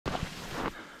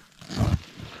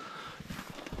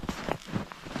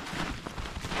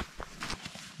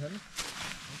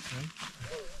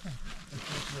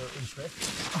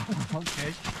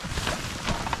Okay.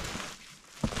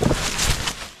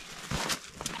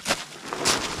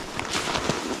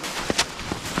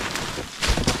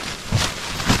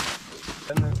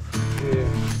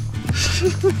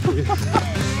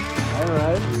 All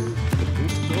right.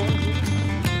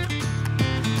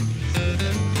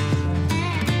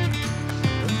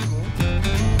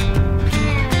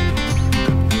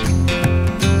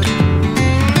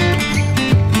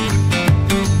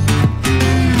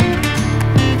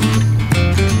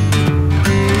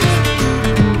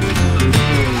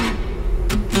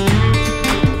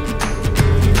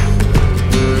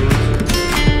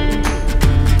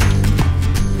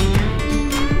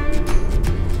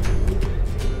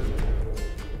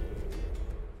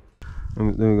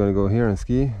 And then we're gonna go here and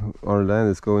ski. Our land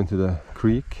is going to the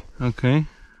creek. Okay.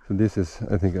 So this is,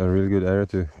 I think, a really good area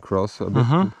to cross a bit.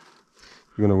 Uh-huh.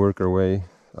 We're gonna work our way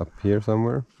up here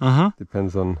somewhere. Uh-huh.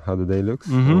 Depends on how the day looks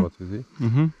Mm-hmm. and what we see.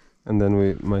 Mm-hmm. And then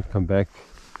we might come back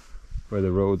by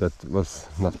the road that was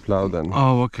not plowed and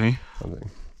Oh, okay. something.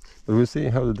 But we'll see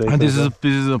how the day And comes this out.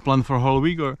 is a plan for a whole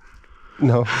week, or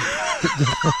No.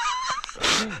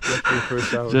 Just the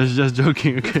first hour. just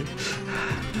joking? Okay.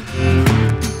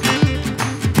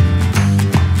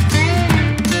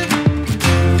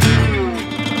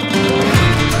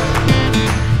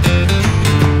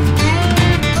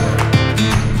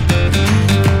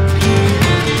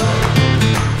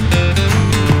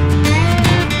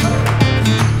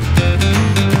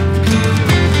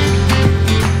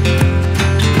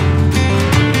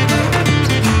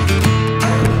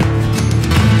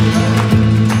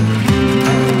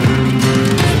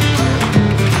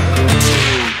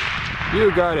 You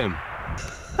got him.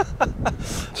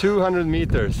 200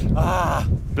 meters. Ah.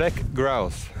 Black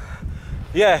grouse.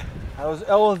 Yeah. I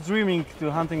was dreaming to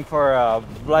hunting for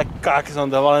black cocks on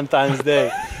the Valentine's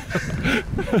Day.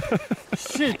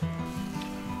 Shit.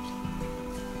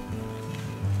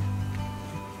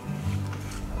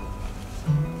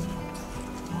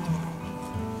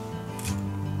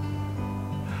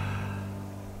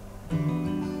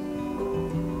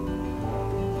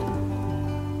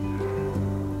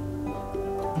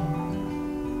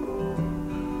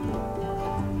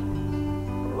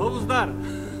 What was that?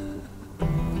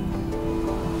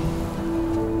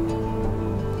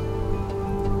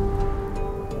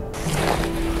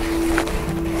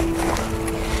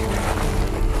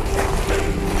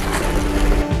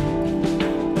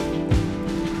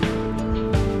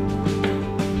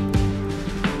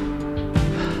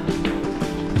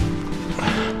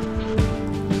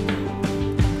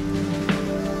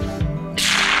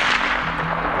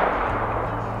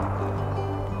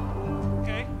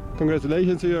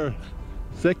 Congratulations to your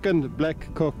second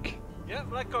black cock. Yeah,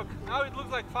 black cock. Now it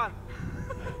looks like fun.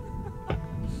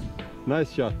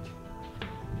 Nice shot.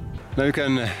 Now you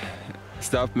can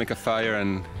stop, make a fire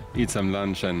and eat some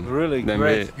lunch, and Really then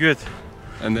great. Good.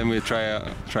 and then we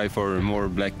try for more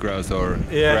black grouse or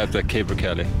Yeah. perhaps a caper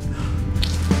Kelly.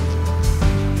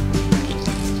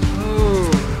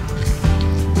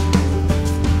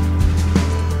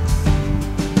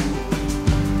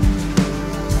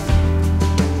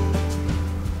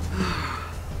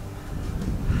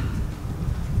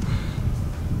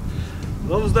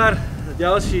 Lovzdar,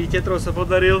 ďalší tetrov sa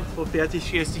podaril po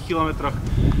 5-6 kilometroch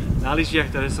na lyžiach,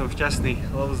 takže som šťastný.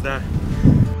 Lovzdar.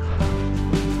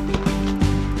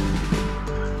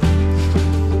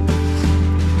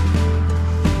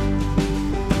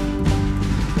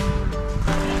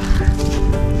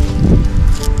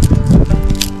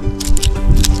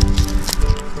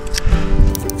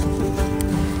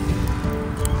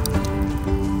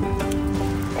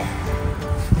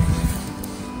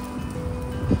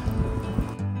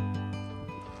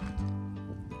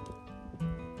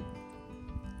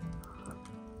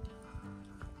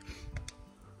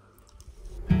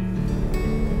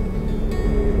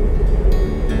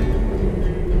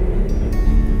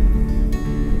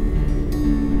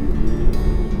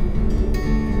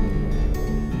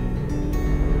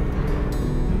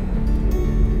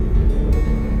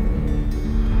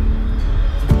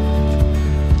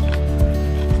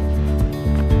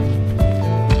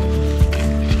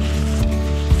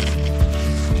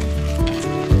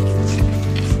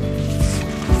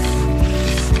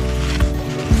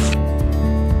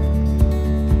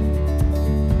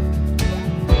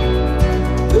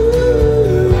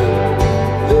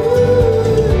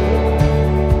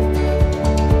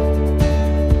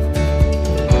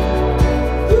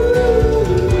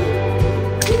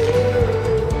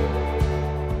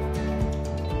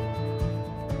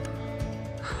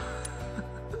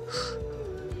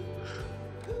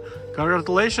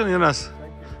 Congratulations, Jonas.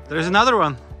 There's another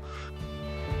one.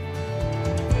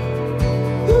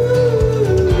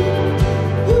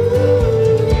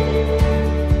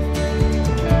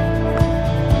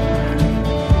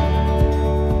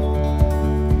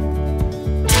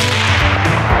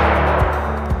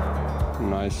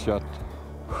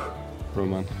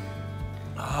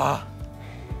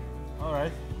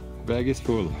 bag is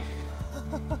full.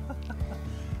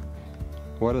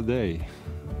 What a day.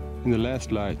 In the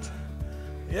last light.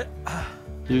 Yeah.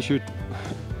 You shoot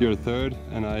your third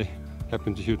and I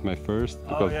happen to shoot my first.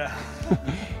 Oh yeah.